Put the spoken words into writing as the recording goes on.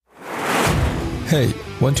Hey,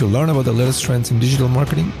 want to learn about the latest trends in digital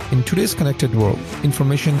marketing? In today's connected world,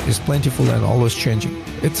 information is plentiful and always changing.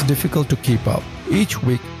 It's difficult to keep up. Each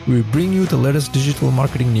week, we bring you the latest digital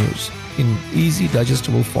marketing news in easy,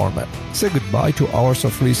 digestible format. Say goodbye to hours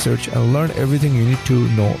of research and learn everything you need to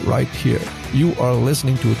know right here. You are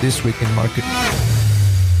listening to This Week in Marketing.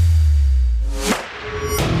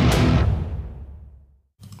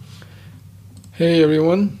 Hey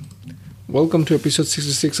everyone. Welcome to episode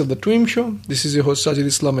 66 of The Tweem Show. This is your host Sajid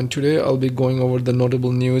Islam, and today I'll be going over the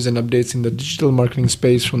notable news and updates in the digital marketing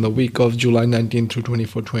space from the week of July 19 through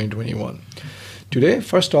 24, 2021. Today,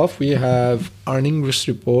 first off, we have earnings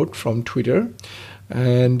report from Twitter.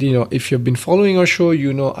 And, if you've been following our show,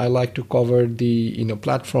 I like to cover the,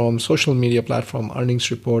 platform, social media platform earnings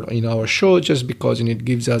report in our show just because it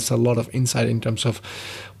gives us a lot of insight in terms of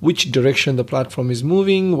which direction the platform is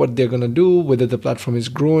moving, what they're going to do, whether the platform is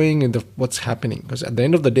growing, and what's happening. Because at the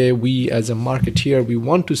end of the day, we as a marketeer, we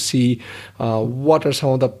want to see what are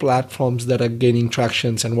some of the platforms that are gaining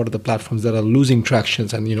tractions and what are the platforms that are losing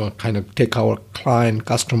tractions, and, kind of take our client,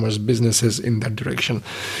 customers, businesses in that direction.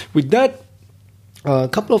 With that, a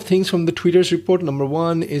couple of things from the Twitter's report. Number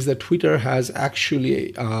one is that Twitter has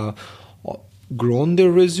actually grown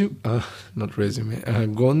their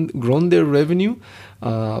grown their revenue.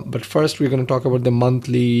 But first, we're going to talk about the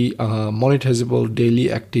monthly monetizable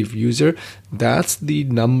daily active user. That's the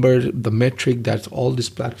number, the metric that all this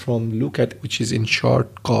platform look at, which is in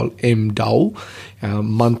short called MDAU,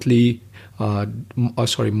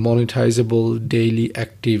 monetizable daily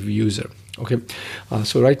active user. Okay,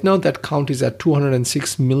 so right now that count is at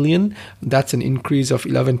 206 million. That's an increase of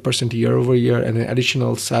 11% year over year and an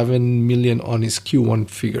additional 7 million on his Q1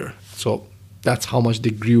 figure. So that's how much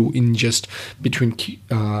they grew in just between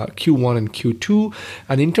Q1 and Q2.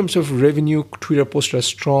 And in terms of revenue, Twitter posted a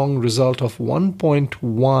strong result of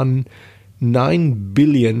 1.19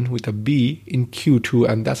 billion with a B in Q2,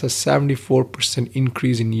 and that's a 74%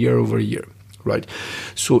 increase in year over year. Right.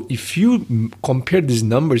 So if you compare these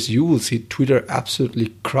numbers, you will see Twitter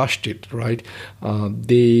absolutely crushed it. Right.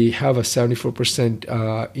 They have a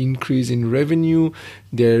 74% increase in revenue.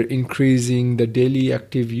 They're increasing the daily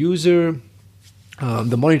active user,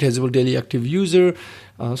 the monetizable daily active user.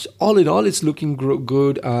 So all in all, it's looking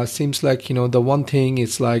good. Seems like, the one thing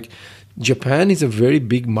is like Japan is a very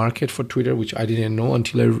big market for Twitter, which I didn't know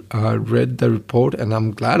until I read the report, and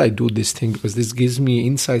I'm glad I do this thing because this gives me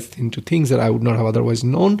insights into things that I would not have otherwise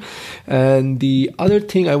known. And the other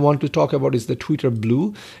thing I want to talk about is the Twitter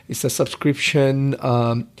Blue. It's a subscription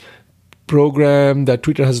program that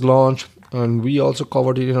Twitter has launched, and we also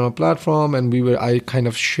covered it in our platform, and I kind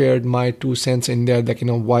of shared my 2 cents in there that,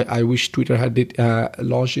 why I wish Twitter had it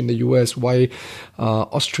launched in the US, why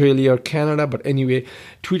Australia or Canada. But anyway,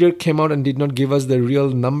 Twitter came out and did not give us the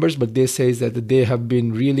real numbers, but they say that they have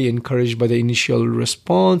been really encouraged by the initial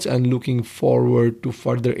response and looking forward to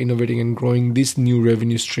further innovating and growing this new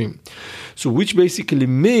revenue stream. So which basically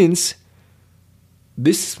means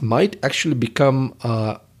this might actually become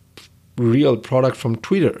real product from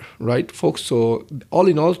Twitter, right, folks? So all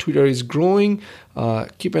in all, Twitter is growing.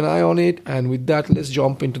 Keep an eye on it. And with that, let's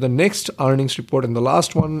jump into the next earnings report. And the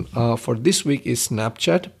last one for this week is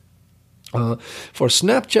Snapchat. For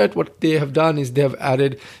Snapchat, what they have done is they have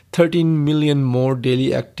added 13 million more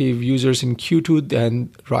daily active users in Q2.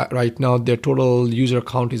 And right now, their total user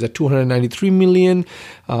count is at 293 million,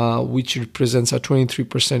 which represents a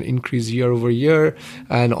 23% increase year over year.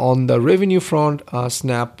 And on the revenue front,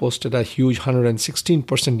 Snap posted a huge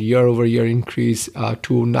 116% year over year increase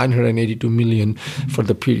to 982 million for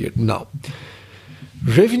the period. Now,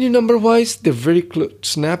 revenue number wise, they're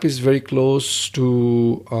Snap is very close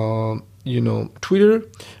to Twitter,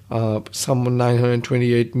 some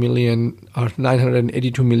 928 million or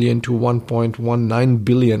 982 million to 1.19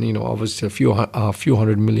 billion, obviously a few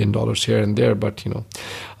 $100 million here and there, but,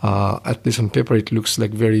 at least on paper, it looks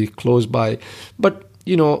like very close by. But,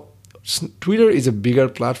 Twitter is a bigger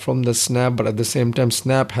platform than Snap, but at the same time,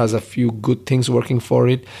 Snap has a few good things working for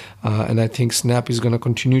it. And I think Snap is going to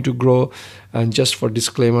continue to grow. And just for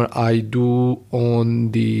disclaimer, I do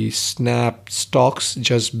own the Snap stocks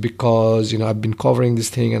just because, I've been covering this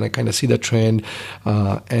thing and I kind of see the trend.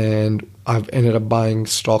 And I've ended up buying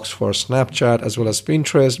stocks for Snapchat as well as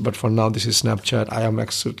Pinterest. But for now, this is Snapchat. I am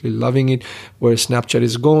absolutely loving it, where Snapchat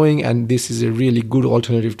is going. And this is a really good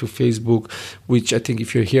alternative to Facebook, which I think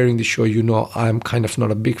if you're hearing the show, I'm kind of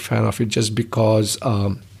not a big fan of it just because,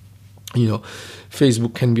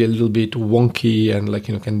 Facebook can be a little bit wonky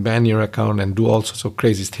and can ban your account and do all sorts of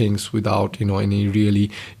crazy things without, any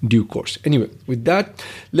really due course. Anyway, with that,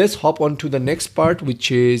 let's hop on to the next part,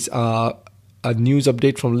 which is a news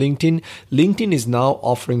update from LinkedIn. LinkedIn is now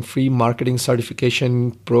offering free marketing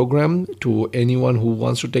certification program to anyone who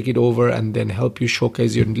wants to take it over and then help you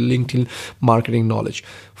showcase your LinkedIn marketing knowledge.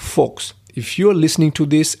 Folks, if you're listening to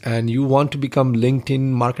this and you want to become LinkedIn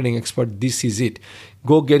marketing expert, this is it.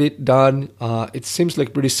 Go get it done. It seems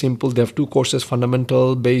like pretty simple. They have 2 courses,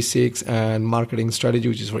 fundamental, basics, and marketing strategy,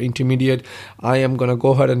 which is for intermediate. I am going to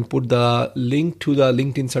go ahead and put the link to the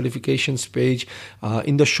LinkedIn certifications page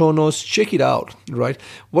in the show notes. Check it out, right?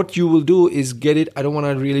 What you will do is get it. I don't want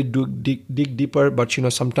to really dig deeper, but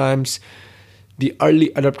sometimes the early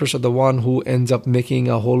adopters are the one who ends up making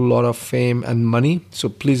a whole lot of fame and money. So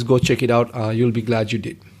please go check it out. You'll be glad you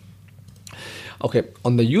did. Okay,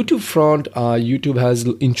 on the YouTube front, YouTube has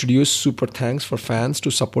introduced Super Thanks for fans to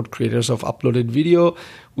support creators of uploaded video,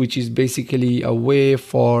 which is basically a way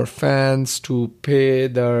for fans to pay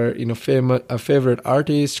their favorite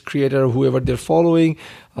artist, creator, whoever they're following.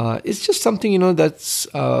 It's just something that's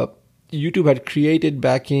YouTube had created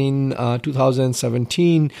back in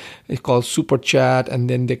 2017. It's called Super Chat, and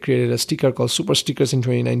then they created a sticker called Super Stickers in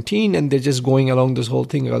 2019, and they're just going along this whole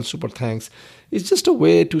thing called Super Thanks. It's just a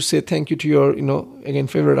way to say thank you to your, again,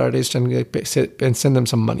 favorite artist and send them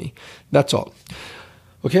some money. That's all.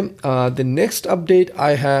 Okay, the next update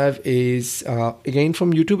I have is, again,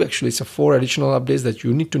 from YouTube. Actually, it's 4 additional updates that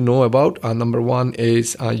you need to know about. Number 1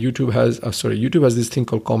 is YouTube has this thing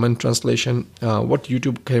called comment translation. What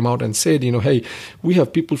YouTube came out and said, hey, we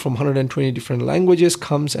have people from 120 different languages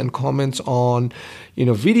comes and comments on,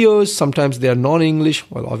 videos. Sometimes they are non-English.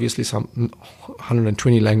 Well, obviously some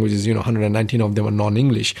 120 languages, 119 of them are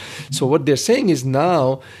non-English. So what they're saying is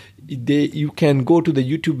now, you can go to the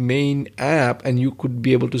YouTube main app and you could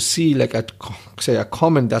be able to see a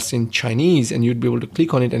comment that's in Chinese, and you'd be able to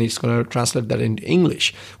click on it and it's going to translate that into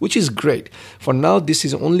English, which is great. For now, this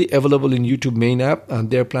is only available in YouTube main app,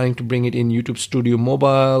 and they're planning to bring it in YouTube Studio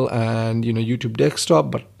Mobile and YouTube Desktop,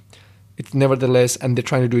 but it's nevertheless, and they're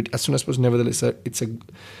trying to do it as soon as possible. Nevertheless, it's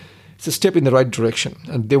a step in the right direction,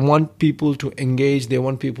 and they want people to engage. They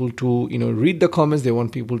want people to read the comments. They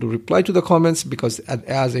want people to reply to the comments, because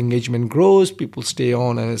as engagement grows, people stay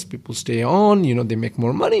on, and as people stay on, they make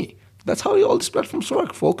more money. That's how all these platforms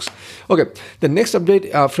work, folks. Okay, the next update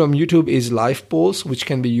from YouTube is live polls, which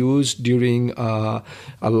can be used during a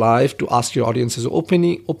live to ask your audience's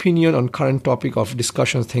opinion on current topic of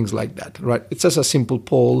discussions, things like that, right? It's just a simple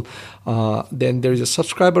poll. Then there is a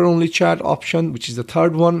subscriber-only chat option, which is the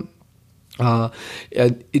third one.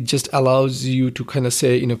 And it just allows you to kind of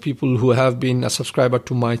say, people who have been a subscriber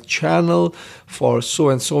to my channel for so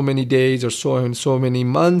and so many days or so and so many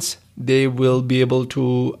months, they will be able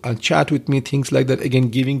to chat with me, things like that. Again,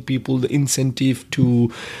 giving people the incentive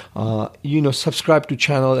to, subscribe to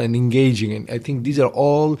channel and engaging. And I think these are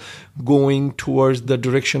all going towards the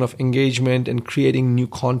direction of engagement and creating new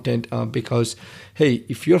content, because, hey,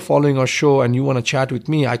 if you're following our show and you want to chat with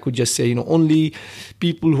me, I could just say, only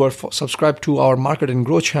people who are subscribed to our Market and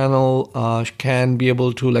Grow channel can be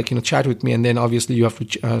able to chat with me. And then obviously you have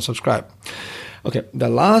to subscribe. Okay, the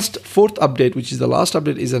fourth update, which is the last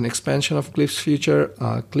update, is an expansion of Clips feature.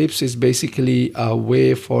 Clips is basically a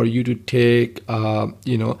way for you to take,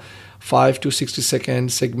 5 to 60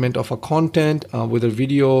 second segment of a content, whether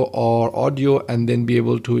video or audio, and then be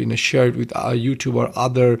able to share it with YouTube or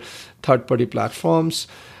other third-party platforms.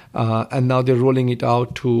 And now they're rolling it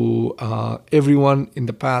out to everyone. In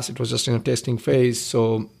the past, it was just in a testing phase.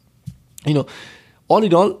 So, all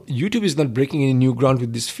in all, YouTube is not breaking any new ground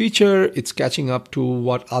with this feature. It's catching up to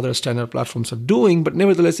what other standard platforms are doing, but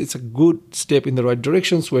nevertheless, it's a good step in the right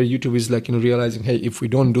directions, where YouTube is realizing, hey, if we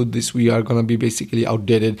don't do this, we are going to be basically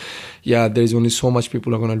outdated. Yeah, there's only so much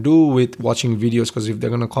people are going to do with watching videos, because if they're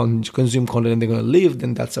going to consume content and they're going to live,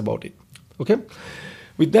 then that's about it. Okay.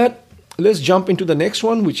 With that, let's jump into the next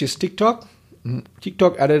one, which is TikTok.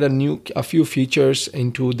 TikTok added a few features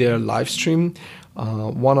into their live stream.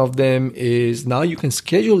 One of them is now you can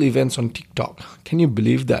schedule events on TikTok. Can you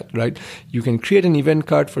believe that, right? You can create an event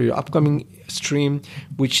card for your upcoming stream,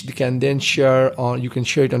 which you can then share on. You can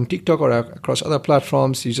share it on TikTok or across other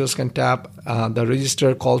platforms. You just can tap the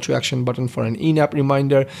register call to action button for an in-app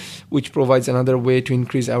reminder, which provides another way to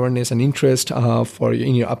increase awareness and interest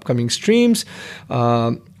in your upcoming streams,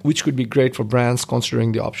 which could be great for brands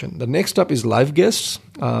considering the option. The next up is live guests,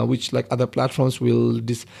 which, like other platforms, will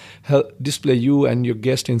display you and your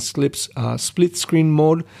guest in split screen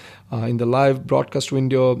mode. in the live broadcast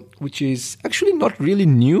window, which is actually not really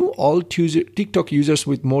new. All TikTok users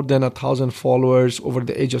with more than 1,000 followers over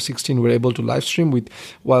the age of 16 were able to live stream with,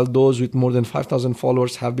 while those with more than 5,000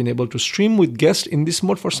 followers have been able to stream with guests in this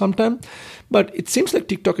mode for some time. But it seems like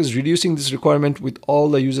TikTok is reducing this requirement with all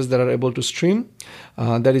the users that are able to stream.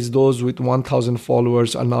 That is, those with 1,000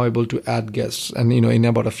 followers are now able to add guests. And, in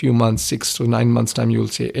about a few months, 6 to 9 months time, you'll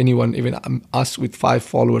say anyone, even us with 5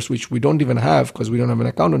 followers, which we don't even have because we don't have an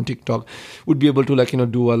account on TikTok, would be able to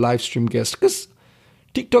do a live stream guest, because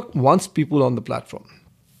TikTok wants people on the platform.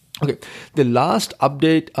 Okay, the last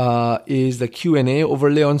update is the Q&A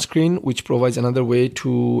overlay on screen, which provides another way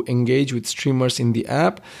to engage with streamers in the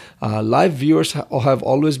app. Live viewers have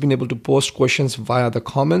always been able to post questions via the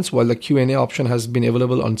comments, while the Q&A option has been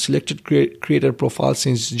available on selected creator profiles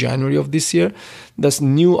since January of this year. This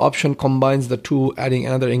new option combines the two, adding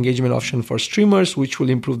another engagement option for streamers, which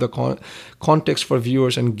will improve the context for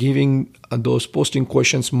viewers and giving those posting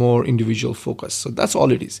questions more individual focus. So that's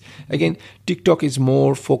all it is. Again, TikTok is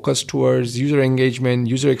more focused towards user engagement,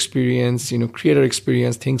 user experience, creator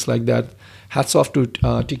experience, things like that. Hats off to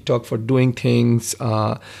TikTok for doing things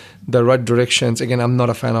the right directions. Again, I'm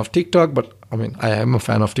not a fan of TikTok, but I am a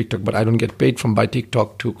fan of TikTok, but I don't get paid by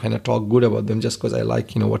TikTok to kind of talk good about them just because I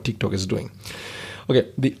like, what TikTok is doing. Okay,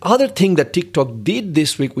 the other thing that TikTok did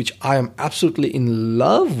this week, which I am absolutely in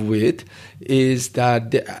love with, is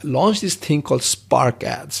that they launched this thing called Spark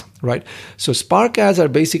Ads, right? So Spark Ads are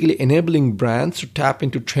basically enabling brands to tap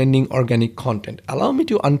into trending organic content. Allow me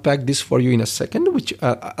to unpack this for you in a second, which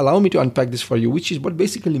is what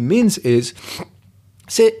basically means is,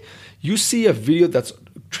 say you see a video that's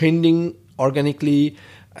trending organically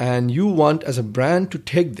and you want as a brand to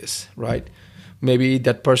take this, right? Maybe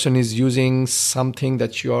that person is using something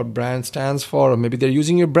that your brand stands for, or maybe they're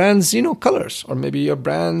using your brand's, colors, or maybe your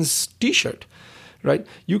brand's t-shirt, right?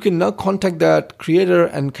 You can now contact that creator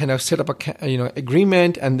and kind of set up a,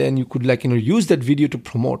 agreement, and then you could use that video to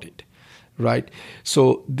promote it, right?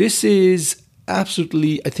 So this is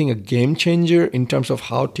absolutely, I think, a game changer in terms of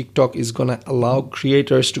how TikTok is going to allow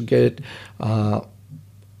creators to get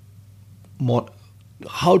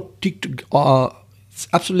it's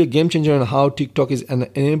absolutely a game changer on how TikTok is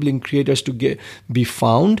enabling creators to be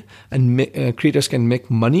found, and creators can make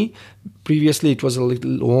money. Previously, it was a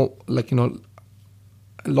little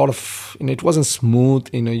a lot of, it wasn't smooth.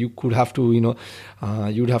 You could have to,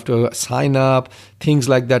 you'd have to sign up, things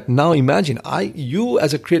like that. Now imagine I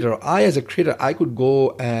could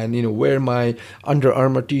go and, wear my Under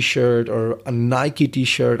Armour t-shirt or a Nike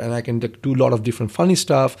t-shirt, and I can do a lot of different funny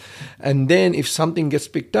stuff. And then if something gets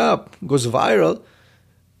picked up, goes viral,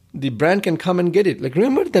 the brand can come and get it.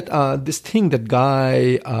 Remember that this thing, that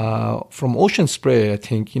guy from Ocean Spray, I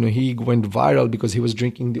think, he went viral because he was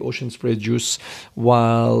drinking the Ocean Spray juice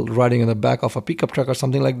while riding on the back of a pickup truck or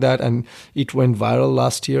something like that, and it went viral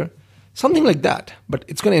last year. Something like that. But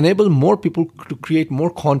it's going to enable more people to create more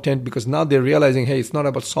content, because now they're realizing, hey, it's not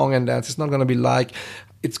about song and dance. It's not going to be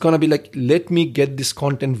it's going to be let me get this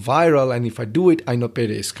content viral, and if I do it, I know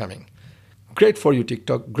payday is coming. Great for you,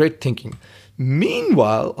 TikTok. Great thinking.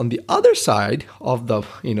 Meanwhile, on the other side of the,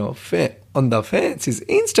 on the fence is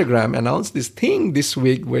Instagram announced this thing this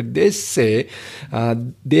week where they say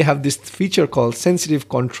they have this feature called sensitive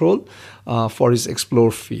control for its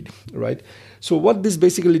Explore feed, right? So what this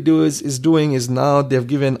basically is doing is now they've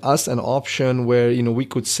given us an option where, we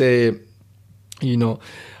could say,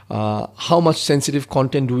 how much sensitive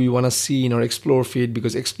content do we want to see in our Explore feed?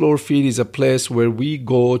 Because Explore feed is a place where we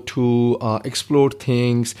go to explore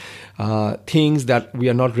things that we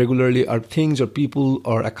are not regularly, or things or people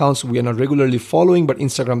or accounts we are not regularly following, but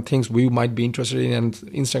Instagram things we might be interested in. And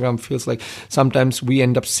Instagram feels like sometimes we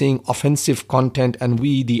end up seeing offensive content, and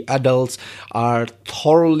we, the adults, are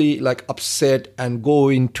thoroughly upset and go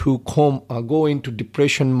into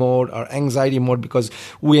depression mode or anxiety mode because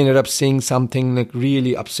we ended up seeing something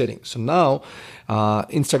really upsetting. So now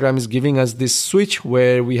Instagram is giving us this switch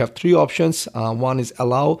where we have 3 options. One is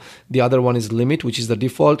allow, the other one is limit, which is the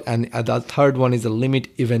default, and the third one is the limit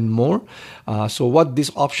even more. So what these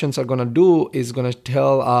options are going to do is going to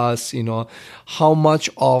tell us, how much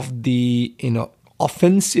of the,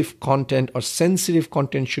 offensive content or sensitive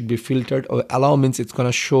content should be filtered. Or allow means it's going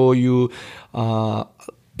to show you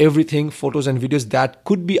everything, photos and videos that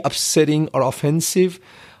could be upsetting or offensive.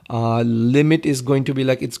 Limit is going to be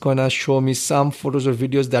it's going to show me some photos or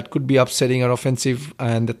videos that could be upsetting or offensive.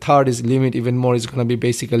 And the third is limit even more, is going to be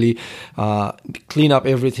basically clean up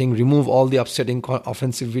everything, remove all the upsetting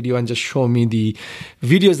offensive video, and just show me the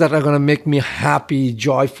videos that are going to make me happy,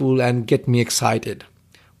 joyful, and get me excited.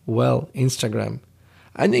 Well, Instagram.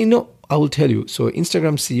 And I will tell you. So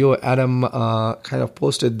Instagram CEO Adam kind of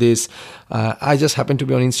posted this. I just happened to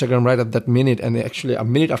be on Instagram right at that minute, and actually a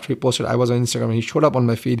minute after he posted, I was on Instagram and he showed up on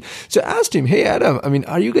my feed. So I asked him, hey Adam, I mean,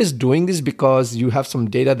 are you guys doing this because you have some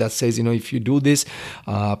data that says, if you do this,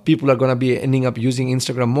 people are going to be ending up using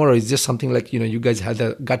Instagram more, or is just something like, you guys had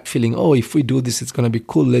a gut feeling, oh, if we do this, it's going to be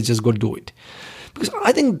cool, let's just go do it? Because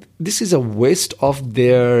I think this is a waste of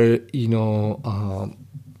their,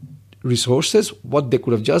 resources. What they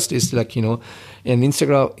could have just is like, and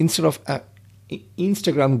Instagram, instead of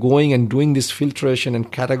Instagram going and doing this filtration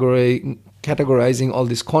and categorizing all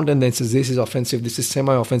this content that says this is offensive, this is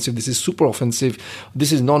semi-offensive, this is super offensive,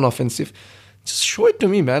 this is non-offensive. Just show it to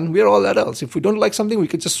me, man. We're all adults. If we don't like something, we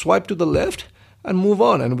could just swipe to the left and move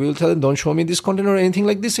on, and we'll tell them, don't show me this content or anything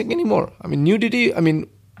like this anymore. I mean, nudity, I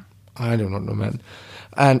don't know, man.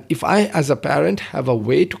 And if I, as a parent, have a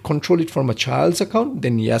way to control it from a child's account,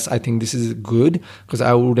 then yes, I think this is good, because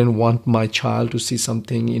I wouldn't want my child to see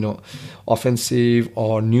something, offensive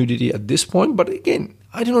or nudity at this point. But again,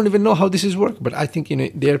 I don't even know how this is working. But I think,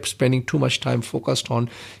 they're spending too much time focused on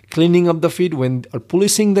cleaning up the feed or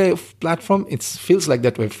policing the platform. It feels like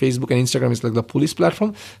that way. Facebook and Instagram is like the police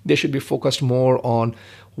platform. They should be focused more on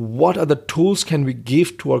what other tools can we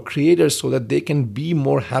give to our creators so that they can be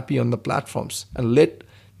more happy on the platforms and let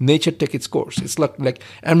nature take its course. It's like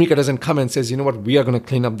America doesn't come and says, we are going to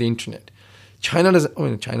clean up the internet. China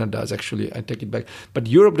doesn't. China does, actually. I take it back. But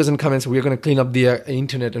Europe doesn't come and say, we're going to clean up the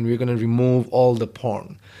internet and we're going to remove all the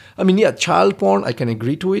porn. I mean, yeah, child porn, I can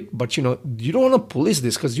agree to it. But, you don't want to police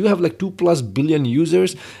this, because you have like 2+ billion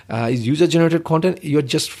users. Is user-generated content. You're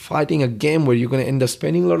just fighting a game where you're going to end up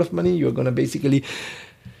spending a lot of money. You're going to basically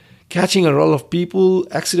catching a roll of people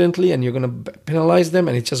accidentally, and you're going to penalize them,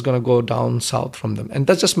 and it's just going to go down south from them. And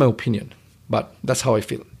that's just my opinion. But that's how I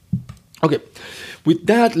feel. Okay, with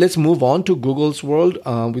that, let's move on to Google's world.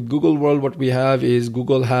 With Google World, what we have is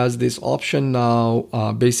Google has this option now.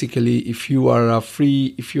 Basically, if you have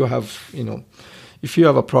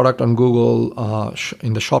a product on Google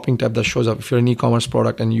in the shopping tab that shows up, if you're an e-commerce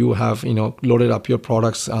product and you have loaded up your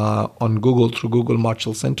products on Google through Google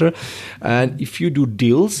Marshall Center, and if you do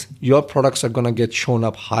deals, your products are going to get shown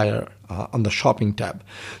up higher on the shopping tab.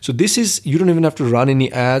 So this is, you don't even have to run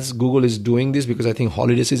any ads. Google is doing this because I think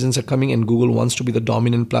holiday seasons are coming and Google wants to be the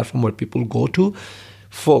dominant platform where people go to.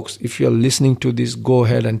 Folks, if you're listening to this, go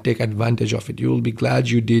ahead and take advantage of it. You will be glad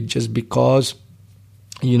you did, just because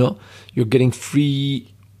you're getting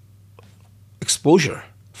free exposure,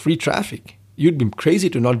 free traffic. You'd be crazy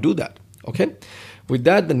to not do that. Okay. With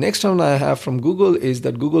that, the next one I have from Google is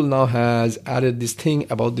that Google now has added this thing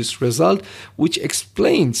about this result, which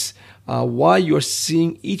explains why you're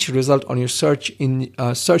seeing each result on your search in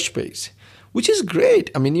search page, which is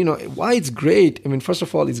great. I mean, why it's great. I mean, first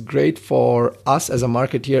of all, it's great for us as a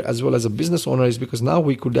marketeer as well as a business owner, is because now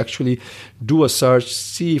we could actually do a search,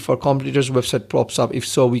 see if our competitor's website pops up. If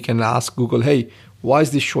so, we can ask Google, hey, why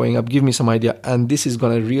is this showing up? Give me some idea. And this is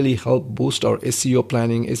going to really help boost our SEO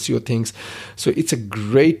planning, SEO things. So it's a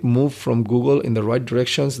great move from Google in the right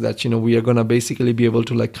directions, that, we are going to basically be able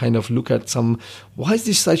to kind of look at why is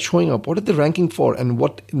this site showing up? What are they ranking for? And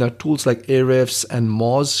what tools like Ahrefs and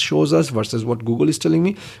Moz shows us versus what Google is telling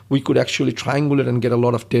me. We could actually triangulate and get a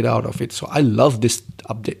lot of data out of it. So I love this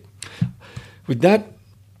update. With that,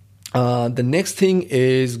 the next thing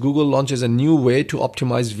is Google launches a new way to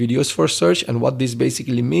optimize videos for search. And what this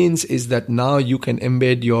basically means is that now you can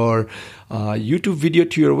embed your YouTube video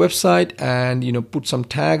to your website and, put some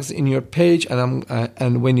tags in your page.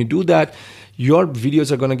 And when you do that, your videos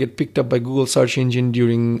are going to get picked up by Google search engine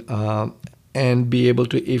during and be able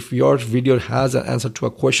to, if your video has an answer to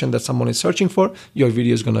a question that someone is searching for, your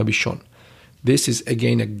video is going to be shown. This is,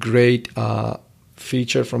 again, a great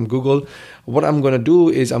feature from Google. What I'm going to do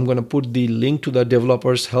is I'm going to put the link to the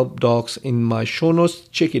developers help docs in my show notes.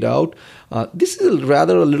 Check it out. This is a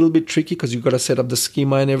little bit tricky because you've got to set up the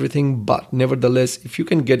schema and everything, but nevertheless, if you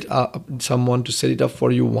can get someone to set it up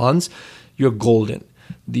for you once, you're golden.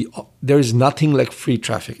 There is nothing like free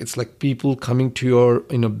traffic. It's like people coming to your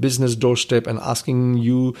business doorstep and asking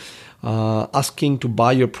to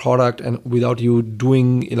buy your product, and without you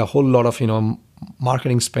doing a whole lot of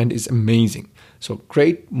marketing spend is amazing. So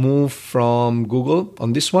great move from Google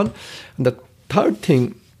on this one. And the third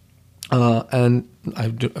thing, and I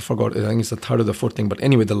forgot, I think it's the third or the fourth thing. But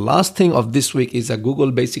anyway, the last thing of this week is that Google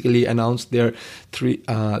basically announced their new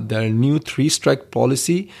 3-strike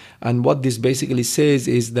policy. And what this basically says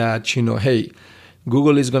is that, hey,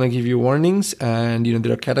 Google is going to give you warnings, and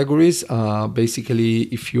there are categories. Basically,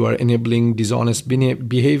 if you are enabling dishonest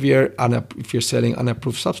behavior, if you're selling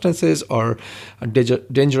unapproved substances or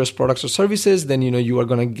dangerous products or services, then you are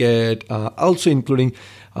going to get also including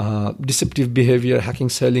deceptive behavior, hacking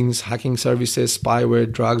services,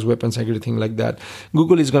 spyware, drugs, weapons, everything like that.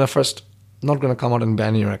 Google is going to first not going to come out and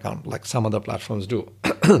ban your account like some other platforms do,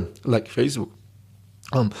 like Facebook.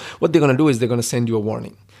 What they're going to do is they're going to send you a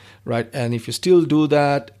warning, right? And if you still do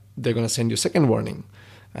that, they're going to send you a second warning.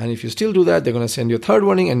 And if you still do that, they're going to send you a third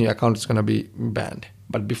warning, and your account is going to be banned.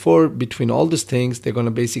 But between all these things, they're going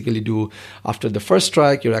to basically do, after the first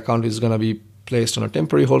strike, your account is going to be placed on a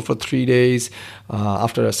temporary hold for 3 days.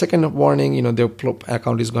 After a second warning, their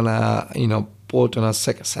account is going to, put on a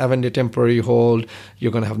 7-day temporary hold.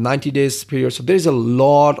 You're going to have 90 days period. So there's a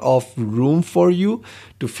lot of room for you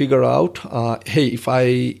to figure out, hey, if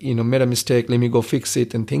I, made a mistake, let me go fix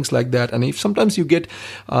it and things like that. And if sometimes you get,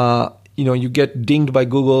 you get dinged by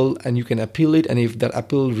Google and you can appeal it. And if that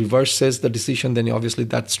appeal reverses the decision, then obviously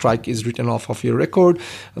that strike is written off of your record,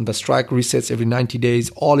 and the strike resets every 90 days.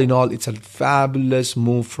 All in all, it's a fabulous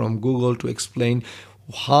move from Google to explain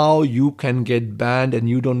how you can get banned, and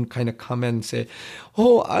you don't kind of come and say,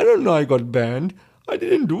 oh, I don't know I got banned. I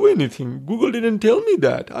didn't do anything. Google didn't tell me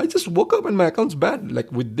that. I just woke up and my account's banned.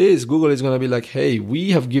 Like with this, Google is going to be like, hey,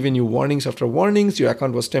 we have given you warnings after warnings. Your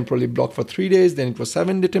account was temporarily blocked for 3 days. Then it was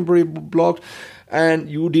 7-day temporarily blocked, and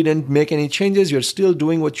you didn't make any changes. You're still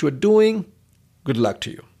doing what you're doing. Good luck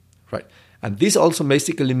to you, right? And this also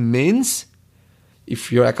basically means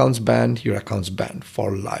if your account's banned, your account's banned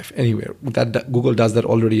for life. Anyway, that Google does that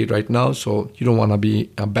already right now, so you don't want to be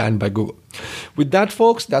banned by Google. With that,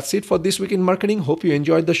 folks, that's it for this week in marketing. Hope you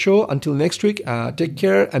enjoyed the show. Until next week, take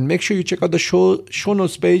care, and make sure you check out the show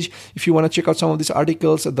notes page if you want to check out some of these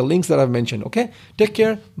articles and the links that I've mentioned. Okay, take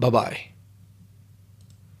care. Bye-bye.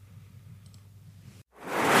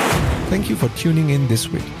 Thank you for tuning in this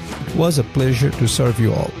week. It was a pleasure to serve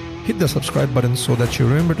you all. Hit the subscribe button so that you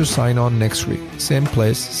remember to sign on next week. Same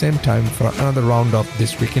place, same time for another round of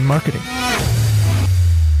This Week in Marketing.